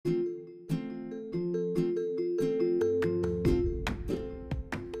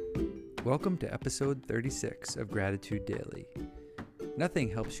Welcome to episode 36 of Gratitude Daily. Nothing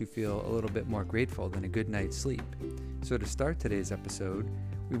helps you feel a little bit more grateful than a good night's sleep. So to start today's episode,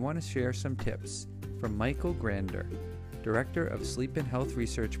 we want to share some tips from Michael Grander, Director of Sleep and Health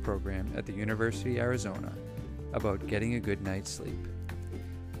Research Program at the University of Arizona, about getting a good night's sleep.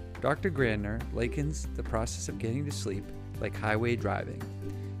 Dr. Grander likens the process of getting to sleep like highway driving.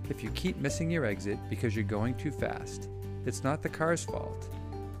 If you keep missing your exit because you're going too fast, it's not the car's fault.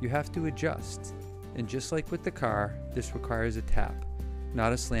 You have to adjust. And just like with the car, this requires a tap,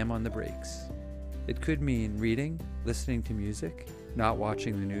 not a slam on the brakes. It could mean reading, listening to music, not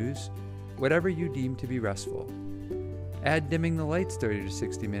watching the news, whatever you deem to be restful. Add dimming the lights 30 to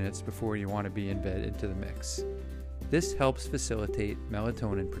 60 minutes before you want to be in bed into the mix. This helps facilitate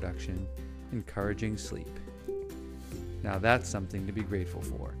melatonin production, encouraging sleep. Now that's something to be grateful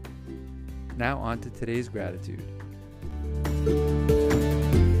for. Now on to today's gratitude.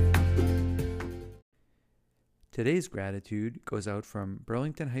 Today's gratitude goes out from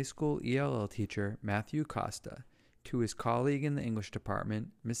Burlington High School ELL teacher Matthew Costa to his colleague in the English department,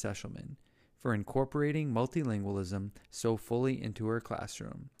 Miss Eshelman, for incorporating multilingualism so fully into her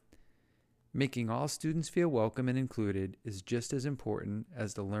classroom. Making all students feel welcome and included is just as important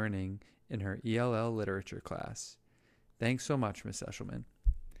as the learning in her ELL literature class. Thanks so much, Miss Eshelman.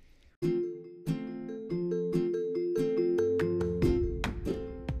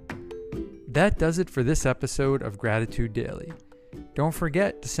 That does it for this episode of Gratitude Daily. Don't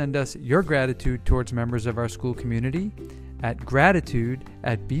forget to send us your gratitude towards members of our school community at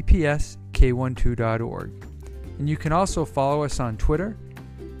gratitude@bpsk12.org. And you can also follow us on Twitter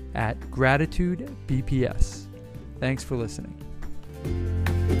at GratitudeBPS. Thanks for listening.